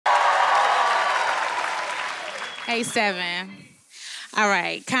Hey, 7. All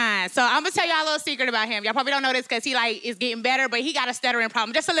right, kind. So I'm gonna tell y'all a little secret about him. Y'all probably don't know this because he is getting better, but he got a stuttering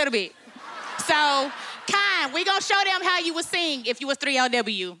problem, just a little bit. So, kind, we gonna show them how you would sing if you was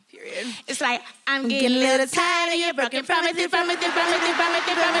 3LW. Period. It's like, I'm getting a little tired of your broken promises, promises.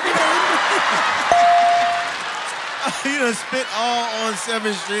 You done spit all on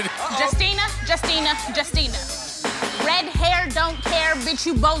 7th Street. Justina. Red hair, don't care, bitch,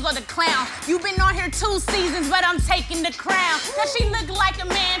 you bozo the clown. You been on here 2 seasons, but I'm taking the crown. Does she look like a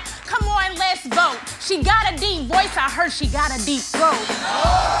man? Come on, let's vote. She got a deep voice, I heard she got a deep throat.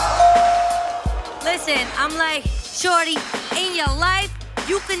 Listen, I'm like, shorty, in your life,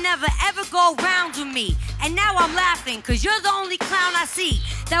 you can never ever go round with me. And now I'm laughing, cause you're the only clown I see.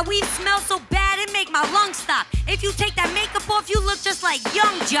 That weed smells so bad, it make my lungs stop. If you take that makeup off, you look just like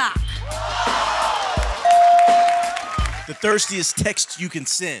Young Jock. The thirstiest text you can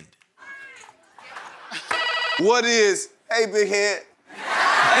send. What is, hey, big head?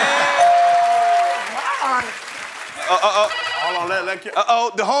 Hold on, let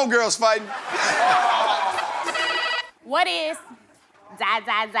The homegirl's fighting. What is,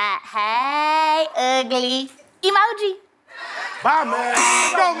 hey, ugly, emoji. Bye, man.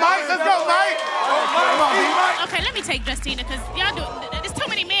 Let's go, Mike. Okay, let me take Justina, because y'all there's too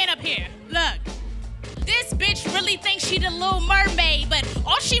many men up here. Look, this bitch really thinks she the Little Mermaid, but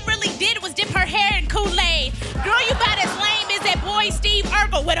all she really did was dip her hair in Kool-Aid. Girl, you about as lame as that boy Steve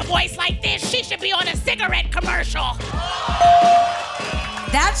Urkel. With a voice like this, she should be on a cigarette commercial.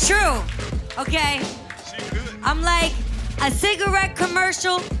 That's true, okay? I'm like, a cigarette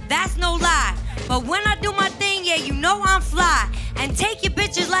commercial, that's no lie. But when I do my thing, yeah, you know I'm fly. And take your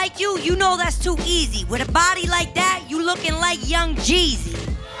bitches like you know that's too easy. With a body like that, you looking like Young Jeezy.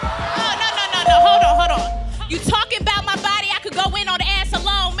 Oh, no, hold on. You talking about my body, I could go in on the ass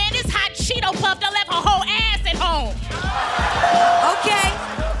alone. Man, this hot Cheeto puff done left her whole ass at home. Okay,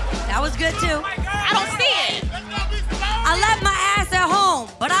 that was good too. I don't see it. I left my ass at home,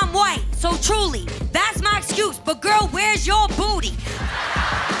 but I'm white, so truly, that's my excuse. But girl, where's your booty?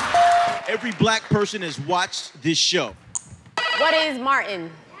 Every black person has watched this show. What is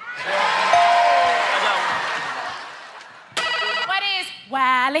Martin? What is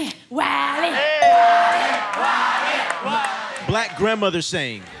Wally? Black grandmother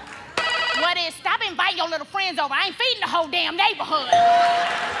saying. What is stop inviting your little friends over? I ain't feeding the whole damn neighborhood.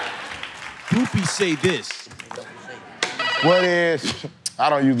 Groupies say this. What is, I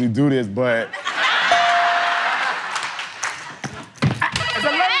don't usually do this, but. It's a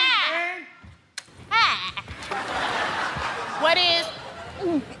lady, man. What is?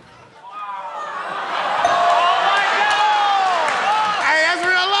 Hey, that's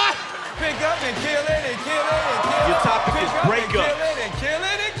real life. Pick up and kill it and kill it and kill it. Your topic is breakup. Kill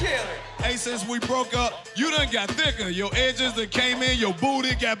it. Hey, since we broke up, you done got thicker. Your edges that came in, your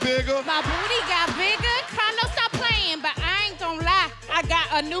booty got bigger. My booty got bigger. Carlo, stop playing, but I ain't gonna lie. I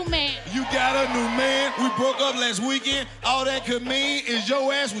got a new man. You got a new man. We broke up last weekend. All that could mean is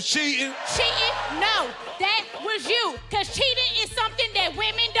your ass was cheating. Cheating? No, that was you. Because cheating is something that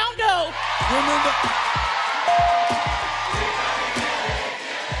women don't do.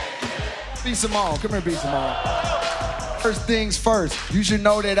 B. Simone, come here, B. Simone. First things first, you should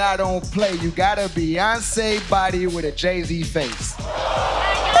know that I don't play. You got a Beyonce body with a Jay-Z face.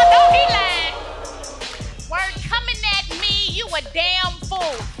 Y'all know he lying. Word coming at me, you a damn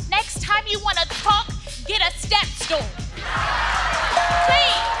fool. Next time you wanna talk, get a step stool.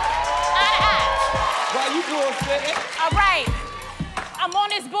 Please, Why you doing, Fitty? All right. I'm on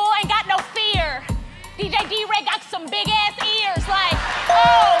this bull, ain't got no fear. DJ D-Ray got some big ass ears. Like,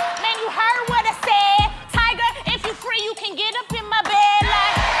 oh, man, you heard what I said. Tiger, if you free, you can get up in my bed.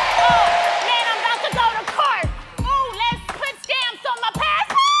 Like, oh, man, I'm about to go to court. Ooh, let's put stamps on my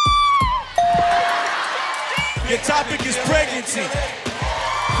passport. Your topic is pregnancy.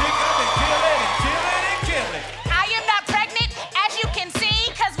 Pick up and kill it and kill it and kill it. I am not pregnant, as you can see,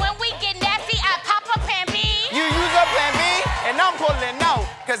 because when we get nasty, I pop up Plan B. You use up Plan B, and I'm pulling out,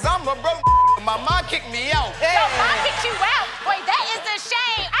 because I'm a broke. My mom kicked me out. Hey. Your mom kicked you out? Boy, that is a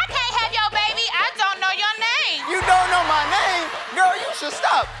shame. I can't have your baby. I don't know your name. You don't know my name? Girl, you should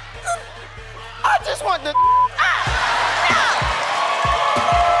stop. I just want the No.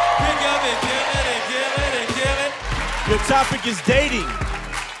 pick up and kill it and kill it and kill it. Your topic is dating.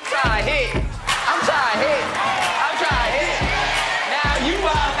 Try hit. I'm trying hit. Now you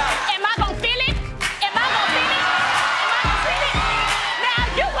wild out. Am I gonna feel it? Now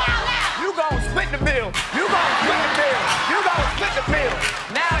you wild out. You gon' split the bill.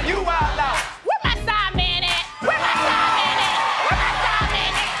 Now you wild out. Where my side man at?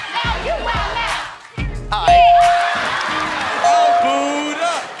 Now you wild out. All right.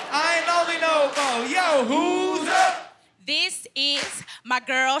 my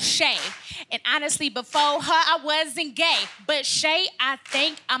girl Shay. And honestly, before her, I wasn't gay. But Shay, I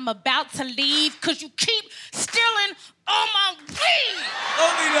think I'm about to leave because you keep stealing all my weed.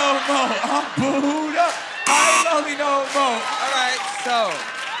 Lonely no more. I'm booed up. I ain't lonely no more. All right, so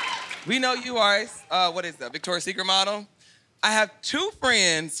we know you are, what is that, Victoria's Secret model? I have 2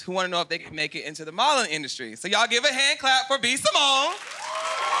 friends who want to know if they can make it into the modeling industry. So y'all give a hand clap for B. Simone.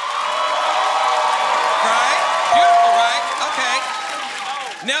 Right? Beautiful, right? Okay.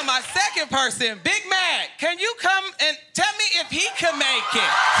 Now my second person, Big Mac. Can you come and tell me if he can make it?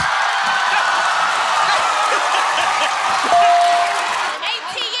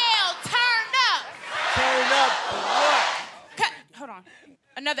 ATL, turn up. Turn up for what? Hold on.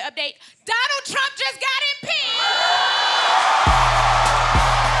 Another update. Donald Trump just got impeached.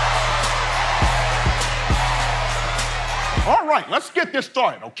 All right, let's get this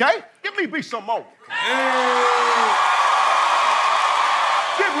started, okay? Give me B. Simone. Hey.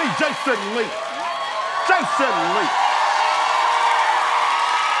 Give me Jason Lee. Jason Lee.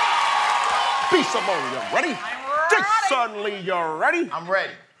 B. Simone, you ready? Jason Lee, you ready? I'm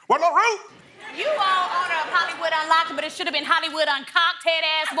ready. Well, LaRue. You all owner of Hollywood Unlocked, but it should have been Hollywood Uncocked,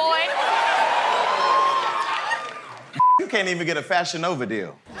 head-ass boy. You can't even get a Fashion Nova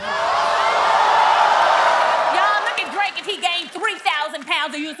deal. Y'all, look at Drake if he gained 3,000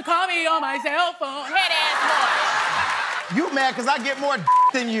 pounds. They used to call me on my cell phone. Head-ass boy. You mad because I get more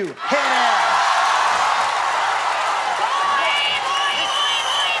than you. Head ass.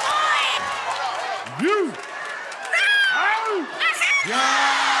 You.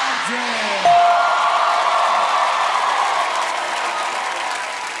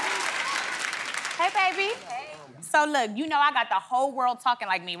 Hey, baby. Hey. So look, you know I got the whole world talking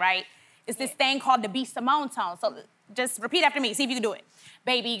like me, right? It's this thing called the B. Simone tone. So just repeat after me. See if you can do it.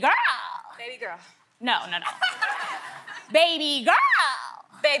 Baby girl. Baby girl. No. Baby girl.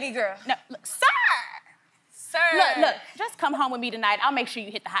 Baby girl. No, look, sir. Sir. Look, just come home with me tonight. I'll make sure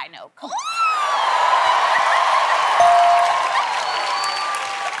you hit the high note. Come on.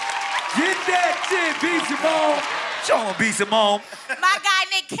 Get that shit, B. Simone. Show him, B. Simone. My guy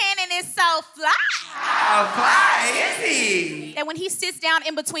Nick Cannon is so fly. How fly is he? That when he sits down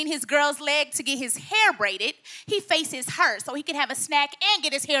in between his girl's leg to get his hair braided, he faces her so he can have a snack and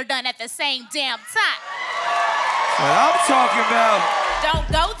get his hair done at the same damn time. What I'm talking about. Don't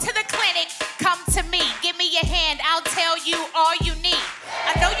go to the clinic, come to me. Give me your hand, I'll tell you all you need.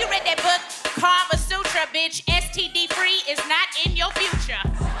 I know you read that book, Karma Sutra, bitch. STD free is not in your future.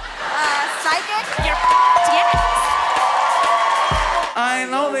 Psychic? You're yes. I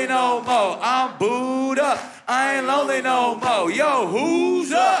ain't lonely no more. I'm booed up. I ain't lonely no more. Yo,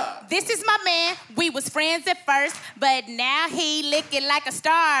 who's up? This is my man. We was friends at first, but now he licking like a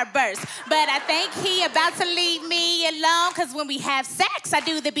starburst. But I think he about to leave me alone, cause when we have sex, I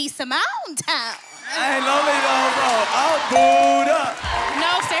do the B. Simone time. I ain't lonely no more. I'm booed up.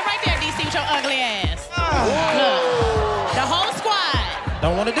 No, stay right there, DC, with your ugly ass. Look, the whole squad.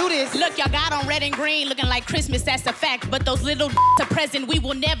 Don't want to do this. Look, y'all got on red and green looking like Christmas, that's a fact. But those little a present we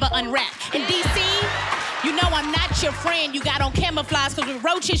will never unwrap. In DC, you know I'm not your friend. You got on camouflage, cause with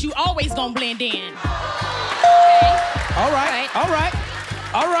roaches, you always gonna blend in. Okay. All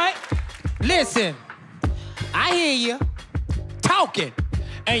right. Listen, I hear you talking,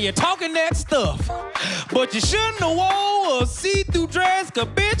 and you're talking that stuff. But you shouldn't have wore a see-through dress, cause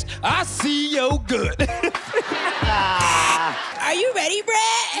bitch, I see your good. Are you ready,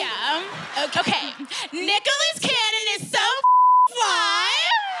 Brett? Yeah. Okay. Nicholas Cannon is so fly.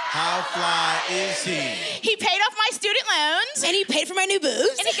 How fly is he? He paid off my student loans. And he paid for my new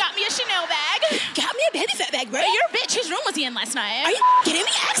boobs. And he got me a Chanel bag. Got me a baby fat bag, bro. Hey, you're a bitch. Whose room was he in last night? Are you kidding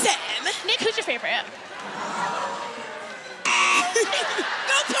me? Ask him. Nick, who's your favorite?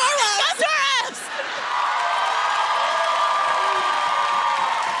 Go Taurus! Go Taurus!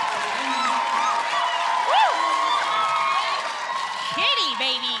 Woo! Kitty,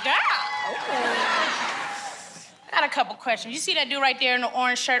 baby girl. Okay. I got a couple questions. You see that dude right there in the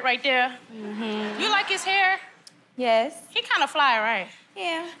orange shirt right there? Mm-hmm. You like his hair? Yes. He kind of fly, right?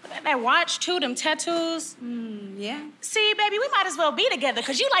 Yeah. That watch, too, them tattoos. Yeah. See, baby, we might as well be together,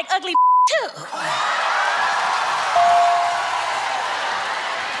 because you like ugly too.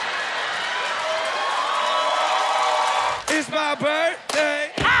 It's my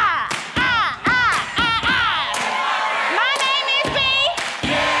birthday. My name is B.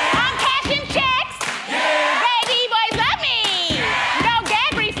 Yeah. I'm cashing checks. Yeah. Baby boys love me. No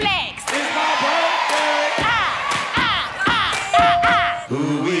gag reflex. It's my birthday.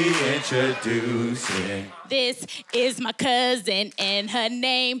 Ooh-wee. Reintroducing. This is my cousin, and her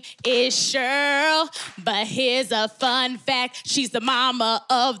name is Cheryl. But here's a fun fact. She's the mama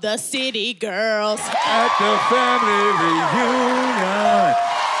of the city girls. At the family reunion.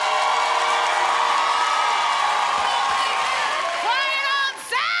 Quiet on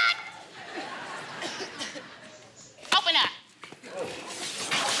set! Open up.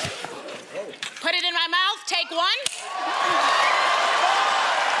 Put it in my mouth. Take one.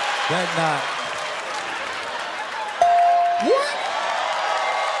 That not. What?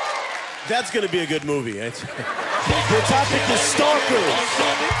 That's gonna be a good movie. Your topic is stalkers.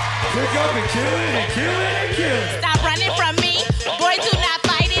 Pick up and kill it and kill it and kill it. Stop running from me. Boy, do not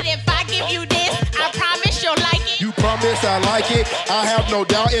fight it. If I give you this, I promise you'll like it. You promise I like it? I have no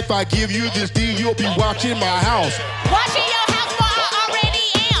doubt if I give you this D, you'll be watching my house. Watching your house, boy, I already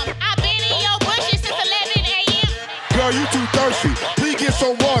am. I've been in your bushes since 11 a.m. Girl, you too thirsty. Please get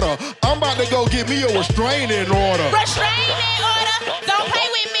some water. I'm about to go get me a restraining order. Restraining order. Don't play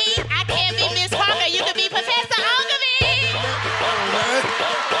with me. I can't be Miss Parker. You can be Professor Ogilvy.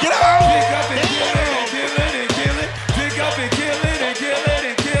 Get out! Pick up and kill it and kill it and kill it. Pick up and kill it and kill it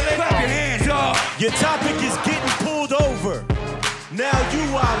and kill it. Clap your hands off. Your topic is getting pulled over. Now you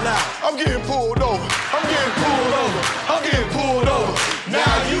wild out. I'm getting pulled over. I'm getting pulled over. I'm getting pulled over.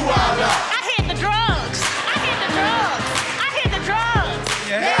 Now you wild out. I hit the drugs. I hit the drugs. I hit the drugs.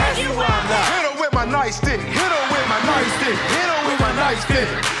 Yeah. Now you wild out. Hit her with my nightstick. Hit her with my nightstick. Hit her with my nightstick.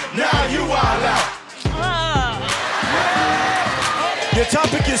 Now you wild out. Your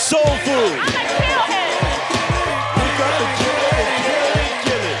topic is soul food. I'm gonna kill him. Pick up and kill it and kill it and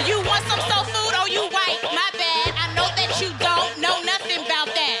kill it. You want some soul food? Oh, you white. My bad. I know that you don't know nothing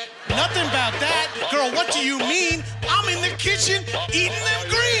about that. Nothing about that. Girl, what do you mean? I'm in the kitchen eating them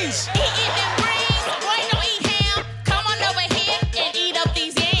greens. Eating them greens. Boy, don't eat ham. Come on over here and eat up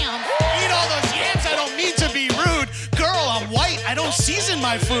these yams. Eat all those yams. I don't mean to be rude. Girl, I'm white. I don't season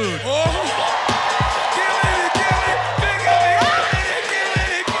my food.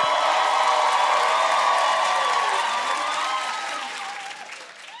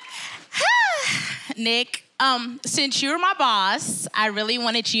 Nick, since you're my boss, I really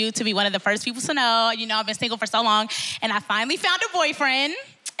wanted you to be one of the first people to know. You know, I've been single for so long, and I finally found a boyfriend,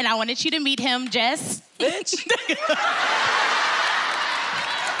 and I wanted you to meet him, Jess. Bitch.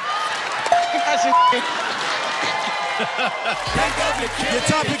 Your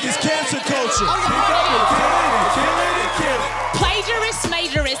topic is cancer culture. Plagiarist,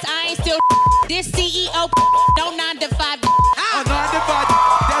 majorist, I ain't still this CEO, no 9 to 5. A 9 to 5,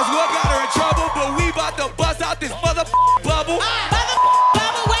 that's what got her in trouble, but we about to bust out this mother bubble.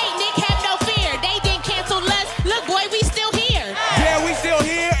 Bubble, wait, Nick, have no fear. They didn't cancel us. Look, boy, we still here. Yeah, we still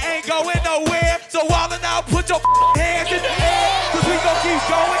here, ain't going nowhere. So WildNOut, put your hands in the air, cause we gon' keep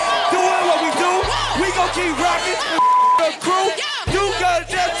going, doing what we do. We gon' keep rocking the crew. You gotta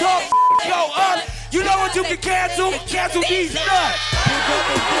just talk, go up. You know what you can cancel? Cancel these nuts. Pick up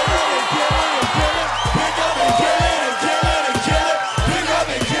and kill it and kill it and kill it. Pick up and kill it and kill it and kill it. Pick up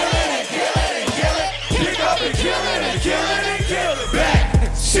and kill it and kill it and kill it. Pick up and kill it and kill it and kill it. Back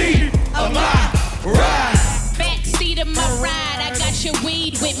seat of my ride. Backseat of my ride, I got your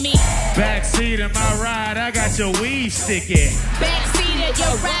weed with me. Backseat of my ride, I got your weed sticky. Backseat of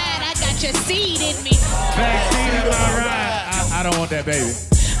your ride, I got your seed in me. Backseat of my ride, I don't want that baby.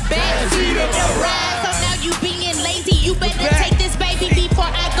 Backseat of your ride, so now you being lazy. You better take this baby before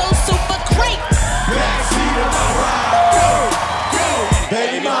I go super crazy. Backseat of my ride. Go.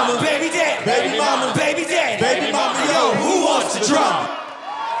 Baby mama, Baby daddy, baby mama, baby daddy, baby mama, yo, who wants the drama?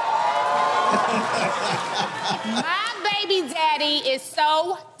 My baby daddy is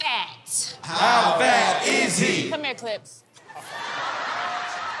so fat. How fat is he? Come here, Clips.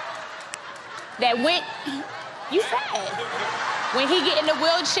 That went. You fat. When he get in the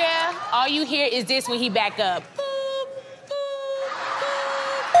wheelchair, all you hear is this when he back up.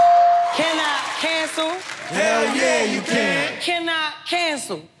 Can I cancel? Hell yeah, you can. Can I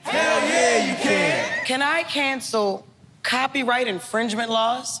cancel? Hell yeah, you can. Can I cancel copyright infringement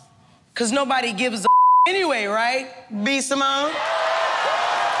laws? Cause nobody gives a anyway, right? B. Simone?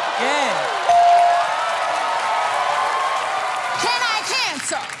 Yeah. Can I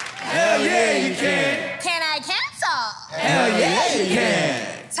cancel? Hell yeah, you can. Can I cancel? Hell yeah, you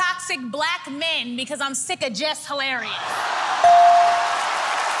can. Toxic black men because I'm sick of just hilarious.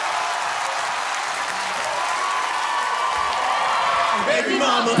 Baby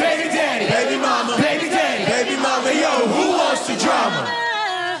mama, baby daddy, baby mama, baby daddy, baby mama, yo, who wants the drama?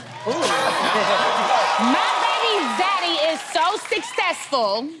 My baby daddy is so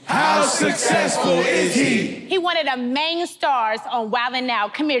successful. How successful is he? He one of the main stars on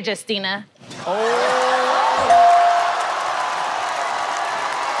WildNOut. Come here, Justina.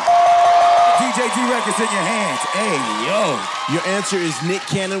 DJ D-Rec is in your hands. Hey, yo. Your answer is Nick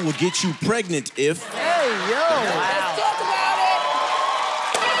Cannon will get you pregnant if... Hey, yo. Wow. Let's talk about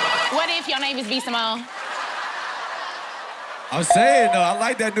it. What if your name is V. Simone? I'm saying, though, I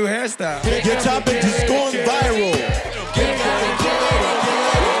like that new hairstyle. Your topic is going viral.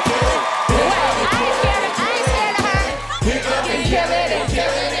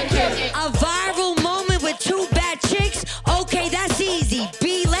 A viral moment with two bad chicks? Okay, that's easy.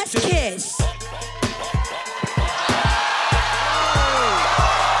 B, let's kiss. Pick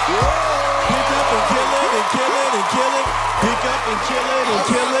up and kill it and kill it and kill it. Pick up and kill it and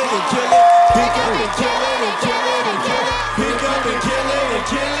kill it and kill it. Pick up and kill it and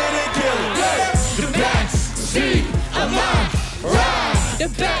kill it and kill it. The backseat of my ride. The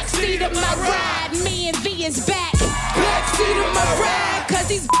backseat of my ride, me and V is back. Backseat of my ride, cause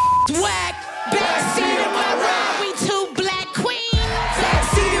these whack. Backseat of my ride, we two black queens.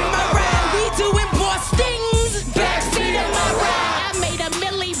 Backseat of my ride, we doing boss things. Backseat of my ride, I made a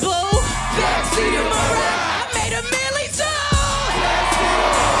millie boo. Backseat of my ride, I made a millie too.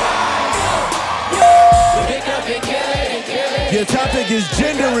 Pick up and kill it and kill it. Your topic is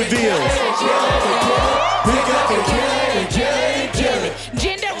gender reveals. Pick up and kill it and kill it and kill it.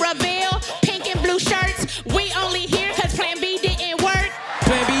 Gender reveal, pink and blue shirts. We only here cause plan B didn't work.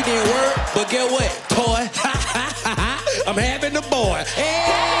 Plan B didn't work, but get what, toy? I'm having a boy.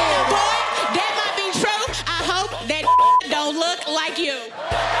 Hey, Boy, that might be true. I hope that don't look like you.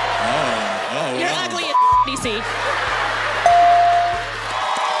 You're ugly as DC.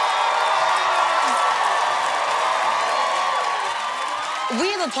 We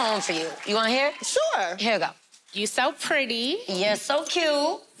have a poem for you. You want to hear it? Sure. Here we go. You so pretty. You're so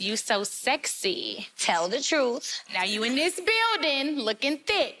cute. You so sexy. Tell the truth. Now you in this building looking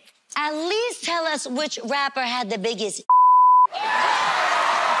thick. At least tell us which rapper had the biggest.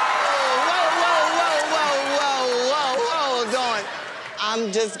 Hold on.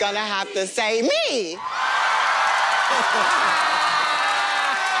 I'm just gonna have to say me.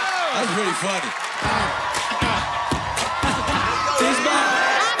 That's pretty funny.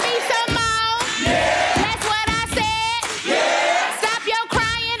 I'm me some more. Yeah. That's what I said. Yeah. Stop your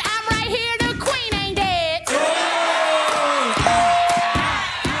crying. I'm right here. The queen ain't dead.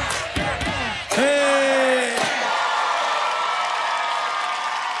 Hey.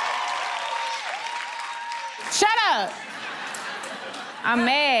 Shut up. I'm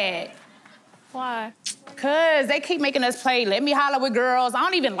mad. Why? Cause they keep making us play Let Me Holler with Girls. I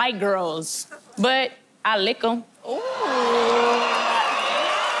don't even like girls, but I lick them.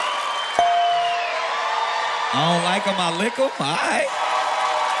 I don't like them, I lick them. All right.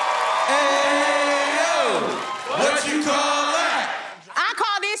 Hey, yo. What you call that? I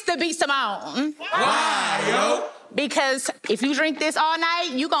call this the B. Simone. Why, yo? Because if you drink this all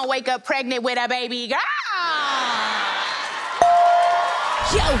night, you gonna wake up pregnant with a baby girl.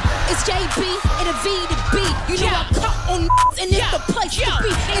 Yo, it's JB and a V to B. You know I cut on and it's the place to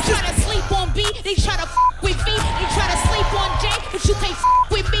be. They try to sleep on B, they try to with V. They try to sleep on J, but you can't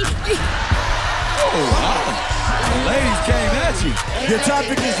with me. Oh, wow. The ladies came at you. Your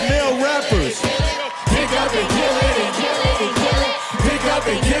topic is male rappers. Pick up and kill it and kill it and kill it. Pick up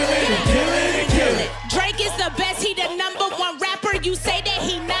and kill it and kill it and kill it. Drake is the best, he the #1 rapper. You say that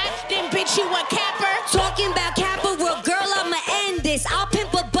he not, then bitch you a capper. Talking about Kappa, well, girl, I'ma end this. I'll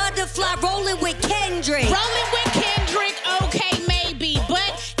pimp a butterfly rolling with Kendrick. Rolling with Kendrick, okay, maybe,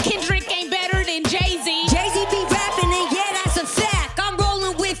 but Kendrick ain't better than Jay-Z. Jay-Z be rapping, and yeah, that's a fact. I'm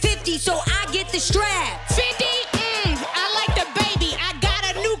rolling with 50, so I get the strap. 50, I like the baby. I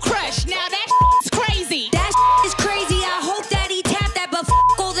got a new crush. Now that is crazy. That is crazy. I hope that he tapped that, but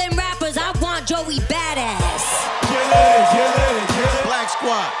all them rappers, I want Joey Badass. Kill it, kill it, kill it. Black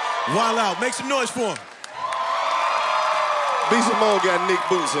Squad, WildNOut. Make some noise for him. B. Simone got Nick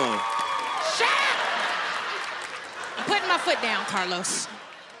boots on. Shut up! I'm putting my foot down, Carlos.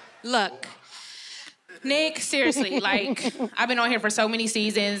 Look, Nick, seriously, like, I've been on here for so many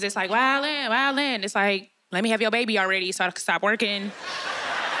seasons. It's like, wildin'. It's like, let me have your baby already so I can stop working.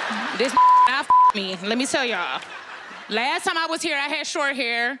 This not me. Let me tell y'all. Last time I was here, I had short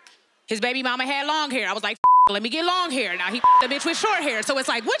hair. His baby mama had long hair. I was like, let me get long hair. Now he the bitch with short hair. So it's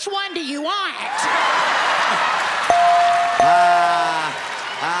like, which one do you want?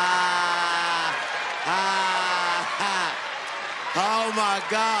 Oh my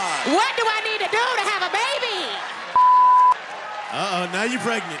God. What do I need to do to have a baby? Uh-oh, now you're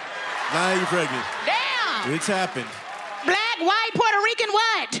pregnant. Now you're pregnant. Damn. It's happened. Black white Puerto Rican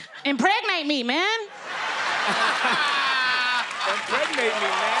what? Impregnate me, man. Impregnate me,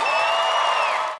 man.